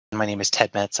My name is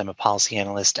Ted Metz. I'm a policy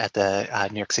analyst at the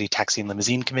New York City Taxi and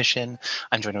Limousine Commission.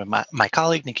 I'm joined with my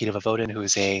colleague, Nikita Voevodin, who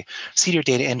is a senior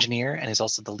data engineer and is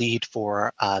also the lead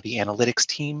for the analytics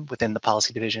team within the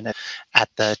policy division at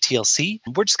the TLC.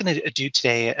 We're just going to do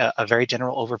today a very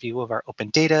general overview of our open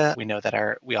data. We know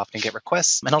that we often get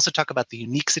requests, and also talk about the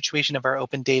unique situation of our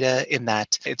open data in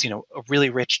that it's a really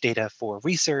rich data for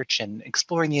research and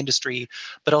exploring the industry,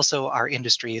 but also our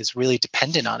industry is really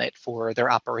dependent on it for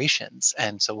their operations.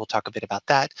 And so we'll talk a bit about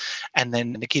that. And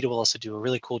then Nikita will also do a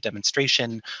really cool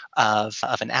demonstration of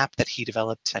an app that he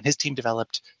developed and his team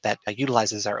developed that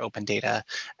utilizes our open data,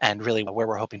 and really where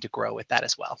we're hoping to grow with that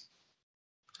as well.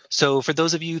 So for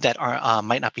those of you that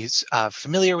might not be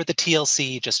familiar with the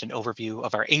TLC, just an overview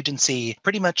of our agency.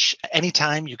 Pretty much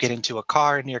anytime you get into a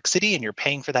car in New York City and you're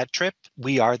paying for that trip,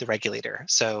 we are the regulator.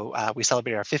 So we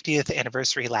celebrated our 50th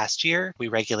anniversary last year. We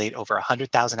regulate over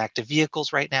 100,000 active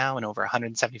vehicles right now and over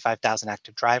 175,000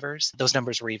 active drivers. Those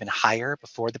numbers were even higher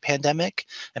before the pandemic,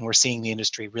 and we're seeing the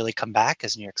industry really come back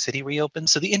as New York City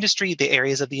reopens. So the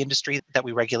areas of the industry that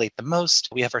we regulate the most,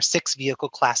 we have our 6 vehicle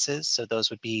classes. So those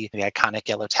would be the iconic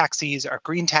yellow taxis, our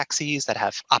green taxis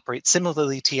that operate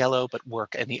similarly to yellow but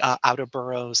work in the outer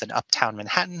boroughs and uptown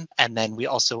Manhattan. And then we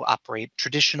also operate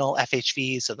traditional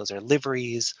FHVs, so those are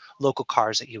liveries, local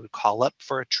cars that you would call up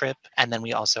for a trip. And then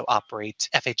we also operate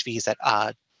FHVs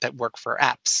that work for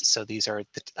apps. So these are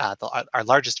our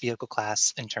largest vehicle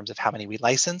class in terms of how many we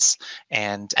license.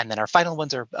 And then our final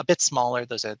ones are a bit smaller.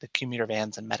 Those are the commuter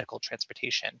vans and medical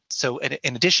transportation. So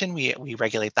in addition, we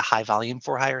regulate the high volume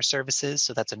for hire services.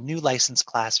 So that's a new license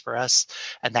class for us.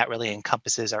 And that really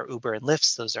encompasses our Uber and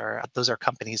Lyfts. Those are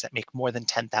companies that make more than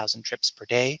 10,000 trips per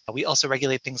day. We also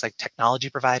regulate things like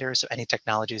technology providers. So any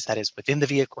technologies that is within the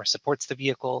vehicle or supports the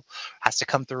vehicle has to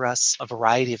come through us. A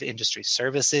variety of industry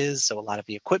services. So a lot of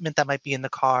the equipment that might be in the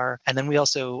car. And then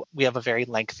we have a very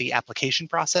lengthy application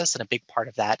process. And a big part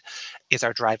of that is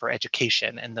our driver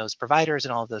education. And those providers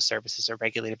and all of those services are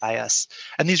regulated by us.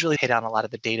 And these really hit on a lot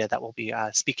of the data that we'll be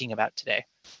speaking about today.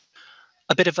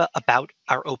 A bit about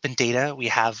our open data. We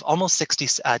have almost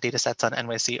 60 data sets on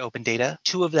NYC open data.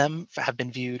 2 of them have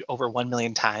been viewed over 1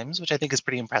 million times, which I think is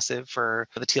pretty impressive for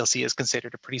the TLC is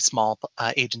considered a pretty small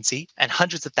agency. And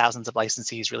hundreds of thousands of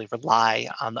licensees really rely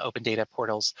on the open data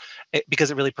portals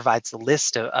because it really provides the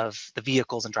list of the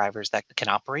vehicles and drivers that can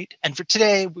operate. And for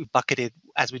today, we've bucketed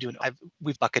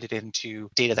into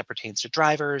data that pertains to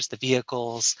drivers, the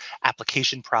vehicles,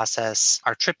 application process,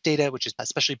 our trip data, which is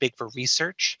especially big for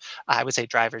research. I would say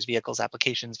drivers, vehicles,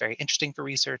 applications, very interesting for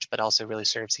research, but also really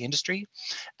serves the industry.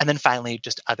 And then finally,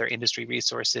 just other industry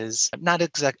resources, not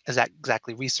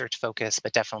exactly research focused,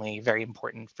 but definitely very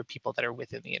important for people that are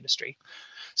within the industry.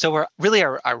 So we're really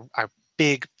our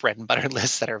big bread and butter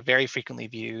lists that are very frequently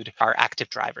viewed are active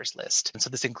drivers list. And so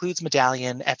this includes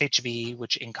Medallion, FHV,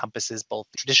 which encompasses both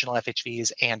traditional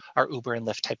FHVs and our Uber and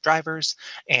Lyft type drivers,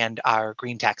 and our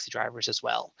green taxi drivers as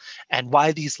well. And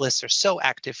why these lists are so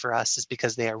active for us is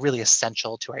because they are really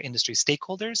essential to our industry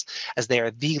stakeholders, as they are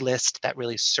the list that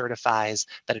really certifies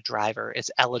that a driver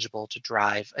is eligible to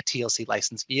drive a TLC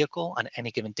licensed vehicle on any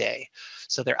given day.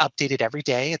 So they're updated every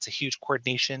day. It's a huge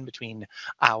coordination between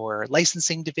our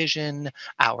licensing division,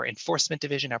 our enforcement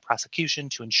division, our prosecution,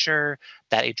 to ensure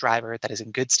that a driver that is in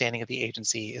good standing of the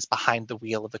agency is behind the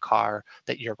wheel of the car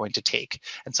that you're going to take.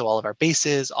 And so all of our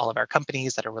bases, all of our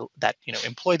companies that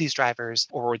employ these drivers,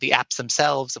 or the apps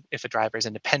themselves, if a driver is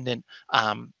independent,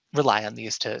 rely on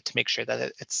these to make sure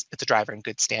that it's a driver in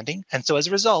good standing. And so as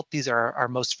a result, these are our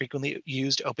most frequently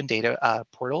used open data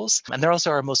portals. And they're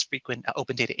also our most frequent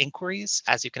open data inquiries.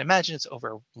 As you can imagine, it's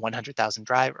over 175,000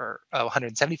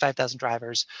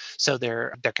 drivers. So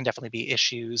there can definitely be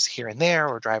issues here and there,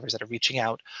 or drivers that are reaching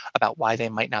out about why they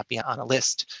might not be on a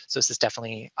list. So this is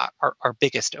definitely our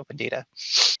biggest open data.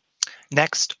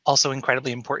 Next, also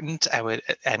incredibly important,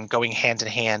 and going hand in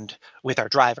hand with our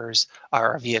drivers,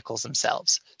 are our vehicles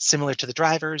themselves. Similar to the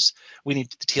drivers, the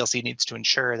TLC needs to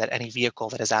ensure that any vehicle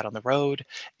that is out on the road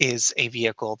is a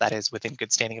vehicle that is within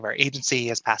good standing of our agency,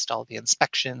 has passed all the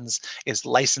inspections, is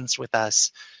licensed with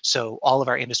us. So all of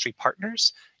our industry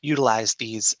partners utilize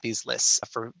these lists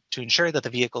to ensure that the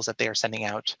vehicles that they are sending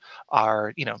out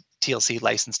are, TLC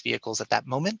licensed vehicles at that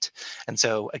moment. And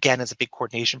so again, it's a big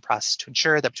coordination process to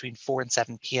ensure that between 4 and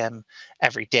 7 p.m.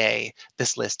 every day,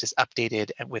 this list is updated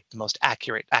and with the most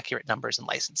accurate numbers and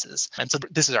licenses. And so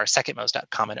this is our second most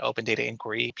common open data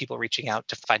inquiry, people reaching out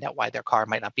to find out why their car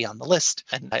might not be on the list.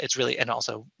 And and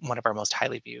also one of our most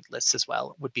highly viewed lists as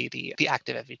well would be the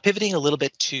active FV. Pivoting a little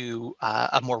bit to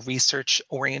a more research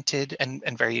oriented and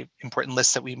very important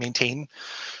list that we maintain,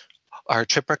 are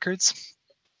trip records.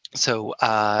 So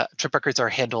trip records are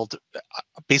handled.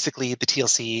 Basically, the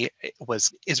TLC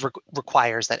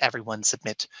requires that everyone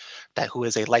submit that who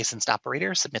is a licensed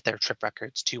operator submit their trip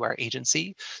records to our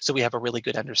agency. So we have a really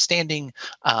good understanding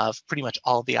of pretty much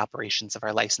all the operations of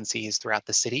our licensees throughout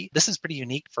the city. This is pretty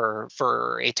unique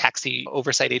for a taxi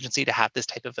oversight agency to have this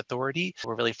type of authority.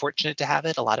 We're really fortunate to have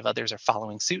it. A lot of others are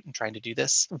following suit and trying to do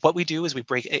this. What we do is we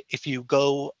break. If you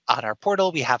go on our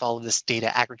portal, we have all of this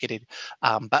data aggregated,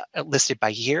 but listed by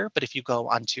year. But if you go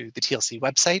onto the TLC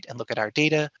website and look at our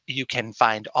data, you can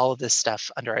find all of this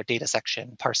stuff under our data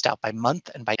section, parsed out by month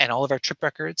and all of our trip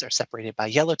records are separated by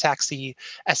yellow taxi,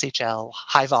 SHL,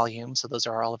 high volume. So those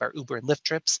are all of our Uber and Lyft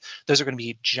trips. Those are going to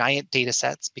be giant data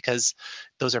sets because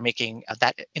those are making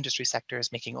that industry sector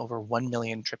is making over 1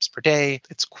 million trips per day.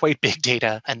 It's quite big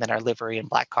data. And then our livery and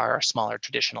black car are smaller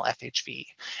traditional FHV.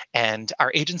 And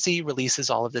our agency releases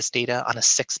all of this data on a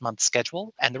 6-month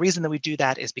schedule. And the reason that we do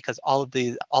that is because all of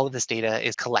this data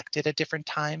is collected at different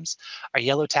times. Our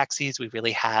yellow taxis,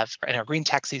 and our green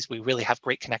taxis, we really have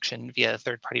great connection via a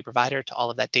third-party provider to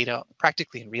all of that data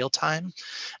practically in real time.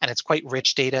 And it's quite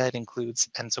rich data. It includes,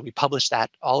 and so we publish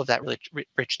all of that really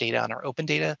rich data on our open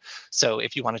data. So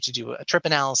if you wanted to do a trip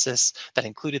analysis that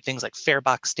included things like fare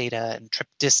box data and trip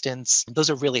distance, those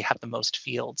are really have the most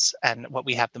fields and what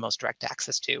we have the most direct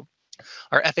access to.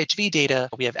 Our FHV data,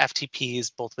 we have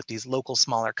FTPs both with these local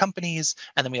smaller companies,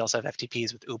 and then we also have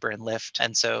FTPs with Uber and Lyft.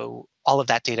 And so all of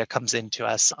that data comes into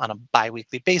us on a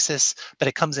bi-weekly basis, but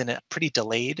it comes in pretty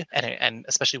delayed. And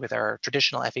especially with our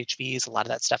traditional FHVs, a lot of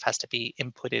that stuff has to be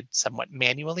inputted somewhat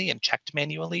manually and checked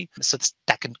manually. So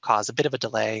that can cause a bit of a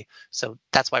delay. So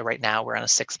that's why right now we're on a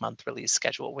 6-month release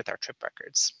schedule with our trip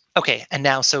records. Okay, and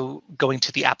now so going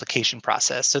to the application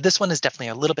process. So this one is definitely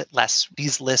a little bit less,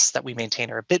 these lists that we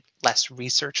maintain are a bit less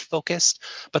research focused,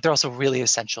 but they're also really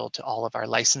essential to all of our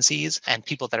licensees and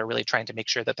people that are really trying to make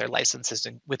sure that their license is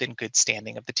within good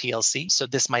standing of the TLC. So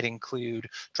this might include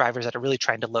drivers that are really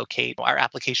trying to locate. Our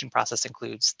application process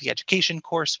includes the education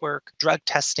coursework, drug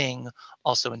testing,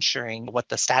 also ensuring what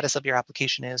the status of your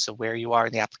application is, so where you are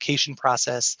in the application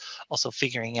process, also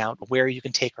figuring out where you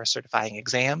can take our certifying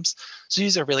exams. So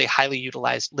these are really highly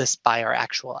utilized lists by our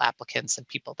actual applicants and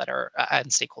people that are and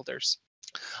stakeholders.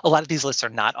 A lot of these lists are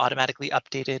not automatically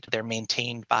updated. They're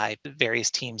maintained by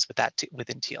various teams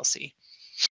within TLC.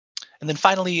 And then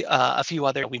finally, a few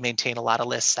other, we maintain a lot of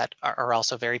lists that are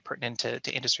also very pertinent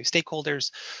to industry stakeholders.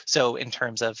 So in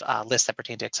terms of lists that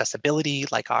pertain to accessibility,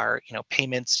 like our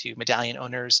payments to medallion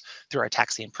owners through our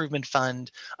taxi improvement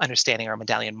fund, understanding our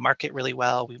medallion market really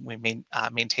well. We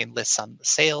maintain lists on the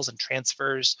sales and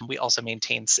transfers. We also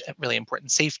maintain really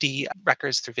important safety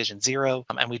records through Vision Zero.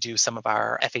 And we do some of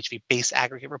our FHV base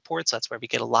aggregate reports. So that's where we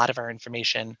get a lot of our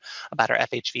information about our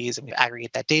FHVs, and we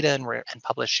aggregate that data and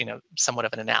publish somewhat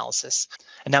of an analysis.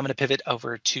 And now I'm going to pivot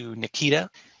over to Nikita.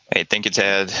 Hey, thank you,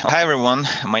 Ted. Hi, everyone.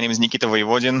 My name is Nikita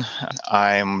Voevodin.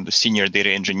 I'm the senior data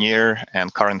engineer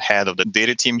and current head of the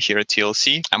data team here at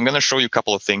TLC. I'm going to show you a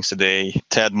couple of things today.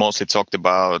 Ted mostly talked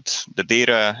about the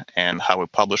data and how we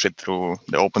publish it through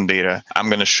the open data. I'm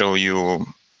going to show you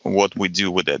what we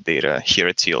do with that data here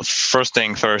at TLC. First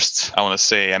thing first, I want to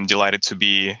say I'm delighted to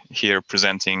be here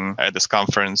presenting at this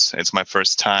conference. It's my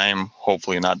first time,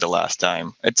 hopefully not the last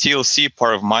time. At TLC,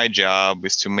 part of my job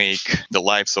is to make the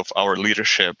lives of our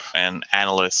leadership and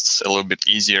analysts a little bit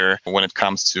easier when it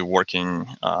comes to working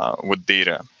with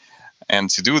data. And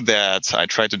to do that, I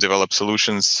try to develop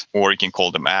solutions, or you can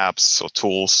call them apps or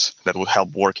tools, that would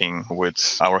help working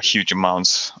with our huge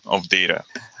amounts of data.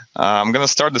 I'm going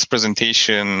to start this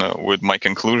presentation with my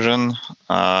conclusion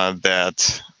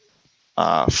that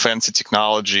fancy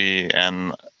technology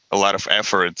and a lot of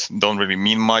effort don't really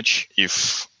mean much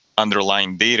if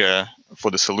underlying data for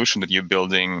the solution that you're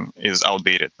building is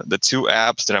outdated. The two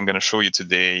apps that I'm going to show you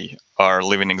today are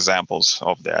living examples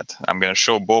of that. I'm going to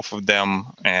show both of them,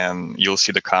 and you'll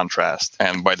see the contrast.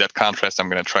 And by that contrast,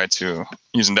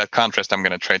 using that contrast, I'm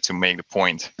going to try to make the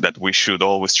point that we should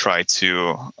always try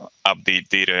to update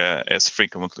data as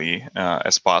frequently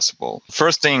as possible.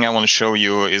 First thing I want to show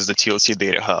you is the TLC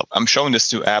Data Hub. I'm showing these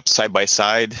two apps side by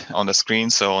side on the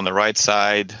screen. So on the right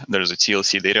side, there's a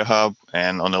TLC Data Hub,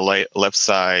 and on the left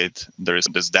side, there's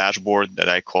this dashboard that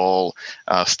I call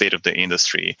State of the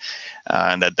Industry.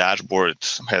 And that dashboard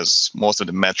has most of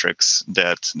the metrics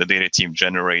that the data team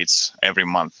generates every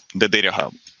month. The Data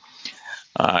Hub.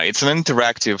 It's an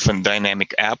interactive and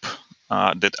dynamic app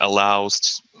that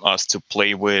allows us to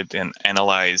play with and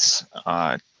analyze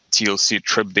TLC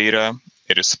trip data.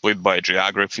 It is split by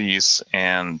geographies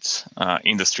and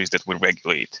industries that we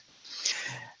regulate.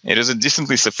 It is a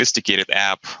decently sophisticated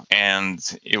app, and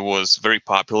it was very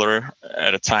popular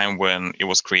at a time when it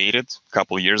was created a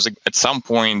couple of years ago. At some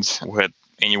point, we had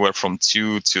anywhere from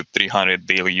 200 to 300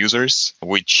 daily users,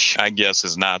 which I guess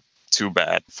is not too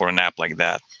bad for an app like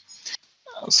that.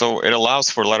 So it allows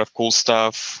for a lot of cool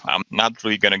stuff. I'm not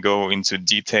really going to go into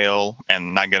detail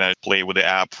and not going to play with the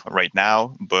app right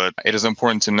now, but it is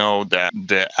important to know that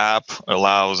the app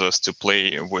allows us to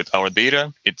play with our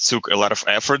data. It took a lot of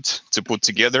effort to put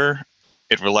together.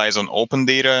 It relies on open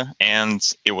data, and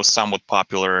it was somewhat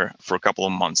popular for a couple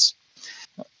of months.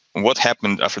 What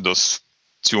happened after those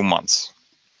 2 months?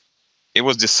 It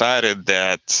was decided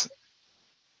that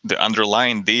the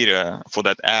underlying data for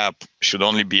that app should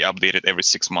only be updated every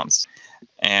 6 months.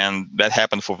 And that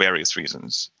happened for various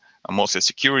reasons, mostly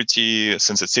security,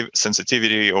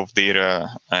 sensitivity of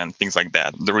data, and things like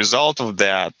that. The result of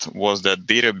that was that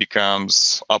data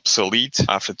becomes obsolete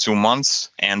after 2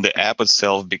 months, and the app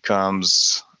itself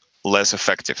becomes less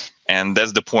effective. And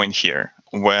that's the point here.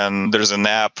 When there's an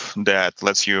app that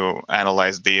lets you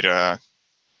analyze data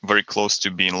very close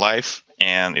to being live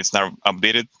and it's not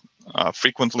updated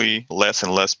frequently, less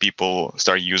and less people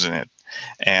start using it.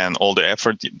 And all the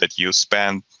effort that you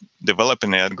spend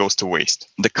developing it goes to waste.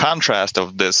 The contrast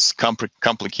of this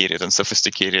complicated and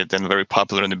sophisticated and very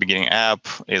popular in the beginning app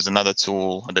is another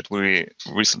tool that we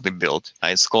recently built.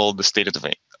 It's called the state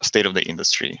of the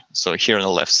industry. So here on the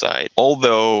left side,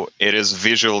 although it is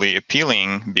visually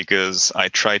appealing because I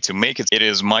tried to make it, it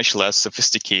is much less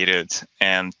sophisticated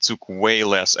and took way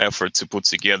less effort to put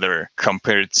together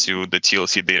compared to the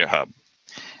TLC Data Hub.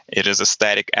 It is a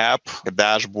static app, a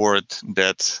dashboard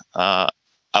that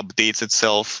updates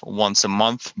itself once a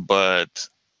month, but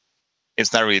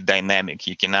it's not really dynamic.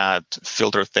 You cannot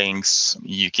filter things.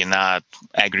 You cannot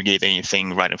aggregate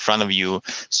anything right in front of you.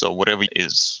 So whatever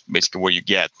is basically what you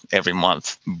get every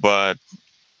month. But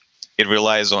it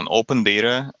relies on open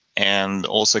data and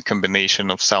also a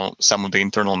combination of some of the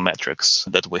internal metrics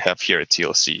that we have here at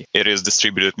TLC. It is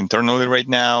distributed internally right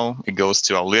now. It goes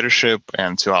to our leadership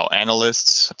and to our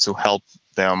analysts to help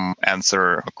them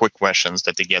answer quick questions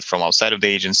that they get from outside of the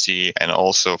agency and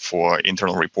also for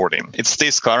internal reporting. It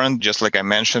stays current, just like I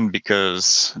mentioned,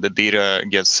 because the data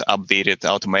gets updated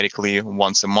automatically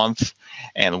once a month.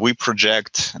 And we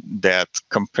project that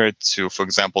compared to, for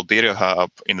example, Data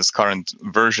Hub in its current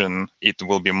version, it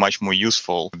will be much more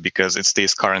useful because it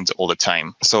stays current all the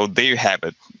time. So there you have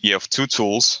it. You have two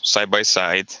tools side by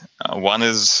side. One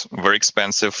is very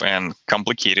expensive and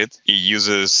complicated. It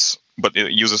uses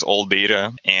all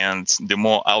data, and the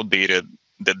more outdated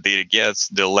that data gets,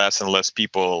 the less and less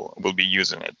people will be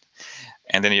using it.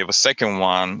 And then you have a second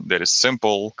one that is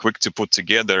simple, quick to put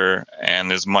together,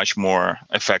 and is much more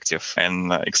effective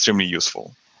and extremely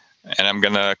useful. And I'm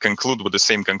going to conclude with the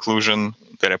same conclusion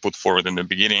that I put forward in the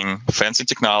beginning. Fancy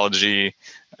technology,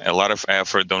 a lot of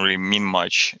effort don't really mean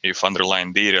much if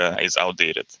underlying data is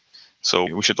outdated. So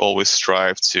we should always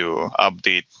strive to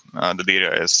update the data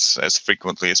as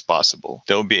frequently as possible.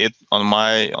 That will be it on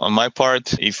my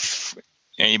part. If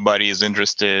anybody is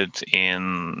interested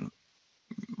in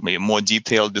maybe more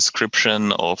detailed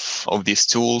description of these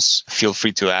tools, feel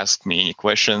free to ask me any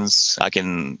questions. I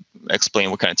can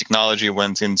explain what kind of technology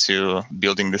went into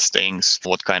building these things,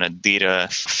 what kind of data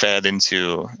fed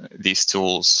into these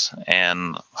tools,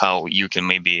 and how you can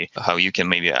maybe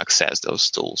access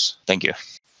those tools. Thank you.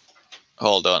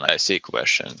 Hold on, I see a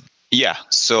question. Yeah,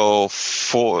 so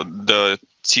for the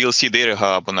TLC Data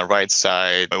Hub on the right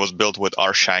side, it was built with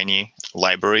our Shiny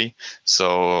library.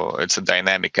 So it's a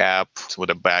dynamic app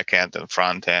with a back end and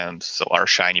front end. So our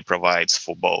Shiny provides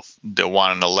for both. The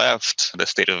one on the left, the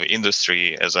state of the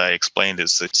industry, as I explained,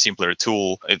 is a simpler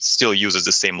tool. It still uses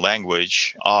the same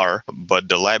language, R, but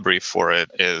the library for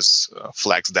it is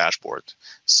Flex Dashboard.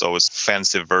 So it's a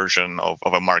fancy version of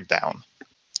a Markdown.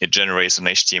 It generates an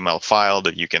HTML file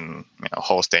that you can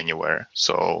host anywhere.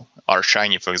 So our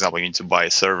Shiny, for example, you need to buy a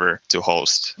server to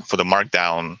host. For the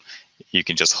Markdown, you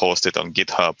can just host it on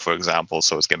GitHub, for example,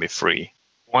 so it's going to be free.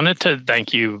 Wanted to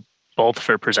thank you both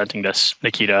for presenting this,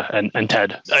 Nikita and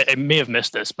Ted. I may have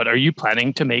missed this, but are you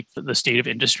planning to make the state of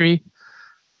industry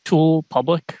tool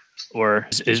public? Or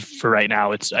is for right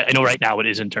now, I know right now it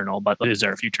is internal, but is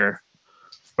there a future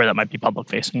where that might be public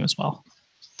facing as well?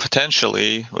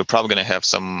 Potentially, we're probably going to have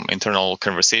some internal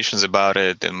conversations about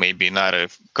it, and maybe not a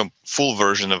full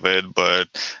version of it, but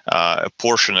a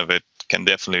portion of it can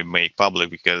definitely make public,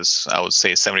 because I would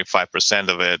say 75%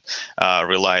 of it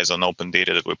relies on open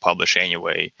data that we publish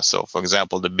anyway. So, for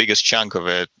example, the biggest chunk of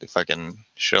it, if I can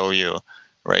show you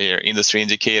right here, industry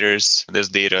indicators, this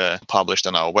data published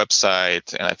on our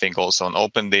website, and I think also on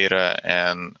open data,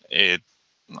 and it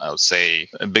I would say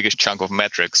a biggest chunk of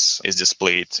metrics is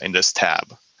displayed in this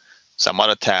tab. Some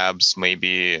other tabs,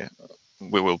 maybe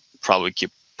we will probably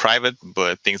keep private,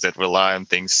 but things that rely on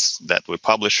things that we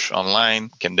publish online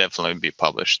can definitely be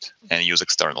published and used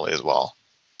externally as well.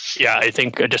 Yeah, I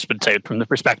think I just would say from the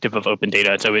perspective of open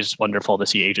data, it's always wonderful to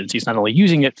see agencies not only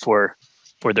using it for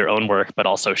their own work, but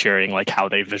also sharing like how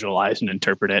they visualize and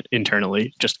interpret it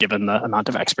internally, just given the amount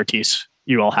of expertise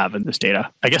you all have in this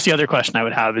data. I guess the other question I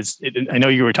would have is, I know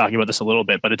you were talking about this a little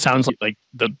bit, but it sounds like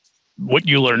what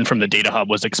you learned from the Data Hub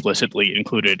was explicitly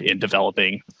included in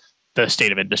developing the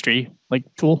state of industry like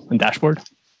tool and dashboard.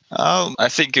 I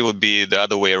think it would be the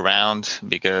other way around,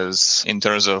 because in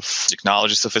terms of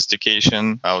technology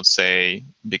sophistication, I would say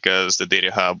because the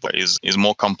Data Hub is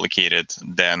more complicated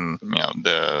than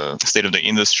the state of the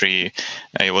industry,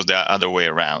 it was the other way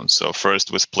around. So first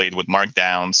was played with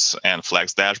markdowns and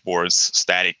flex dashboards,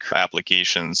 static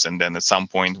applications, and then at some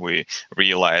point we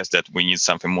realized that we need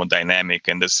something more dynamic,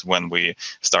 and this is when we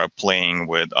started playing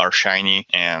with our Shiny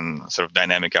and sort of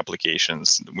dynamic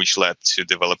applications, which led to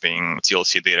developing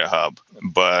TLC Data Hub.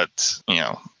 But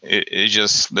it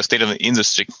just, the state of the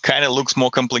industry kind of looks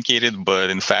more complicated, but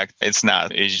in fact it's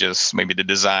not. It's just maybe the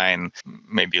design,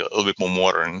 maybe a little bit more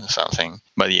modern or something.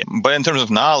 But yeah, but in terms of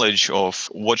knowledge of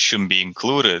what should be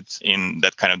included in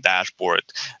that kind of dashboard,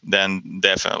 then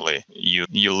definitely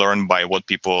you learn by what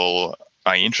people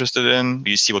are interested in.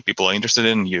 You see what people are interested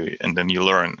in, and then you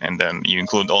learn, and then you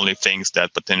include only things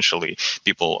that potentially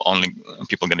people are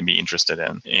going to be interested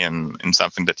in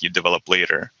something that you develop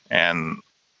later, and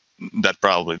that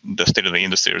probably the state of the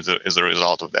industry is a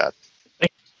result of that.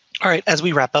 All right, as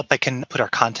we wrap up, I can put our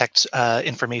contact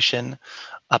information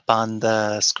up on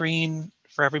the screen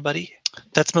for everybody.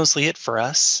 That's mostly it for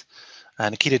us.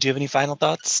 Nikita, do you have any final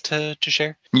thoughts to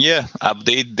share? Yeah,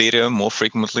 update data more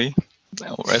frequently,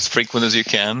 or as frequent as you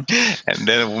can. And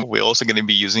then we're also going to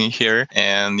be using it here.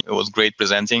 And it was great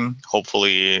presenting.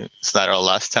 Hopefully it's not our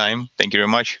last time. Thank you very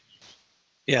much.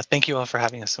 Yeah, thank you all for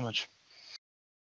having us so much.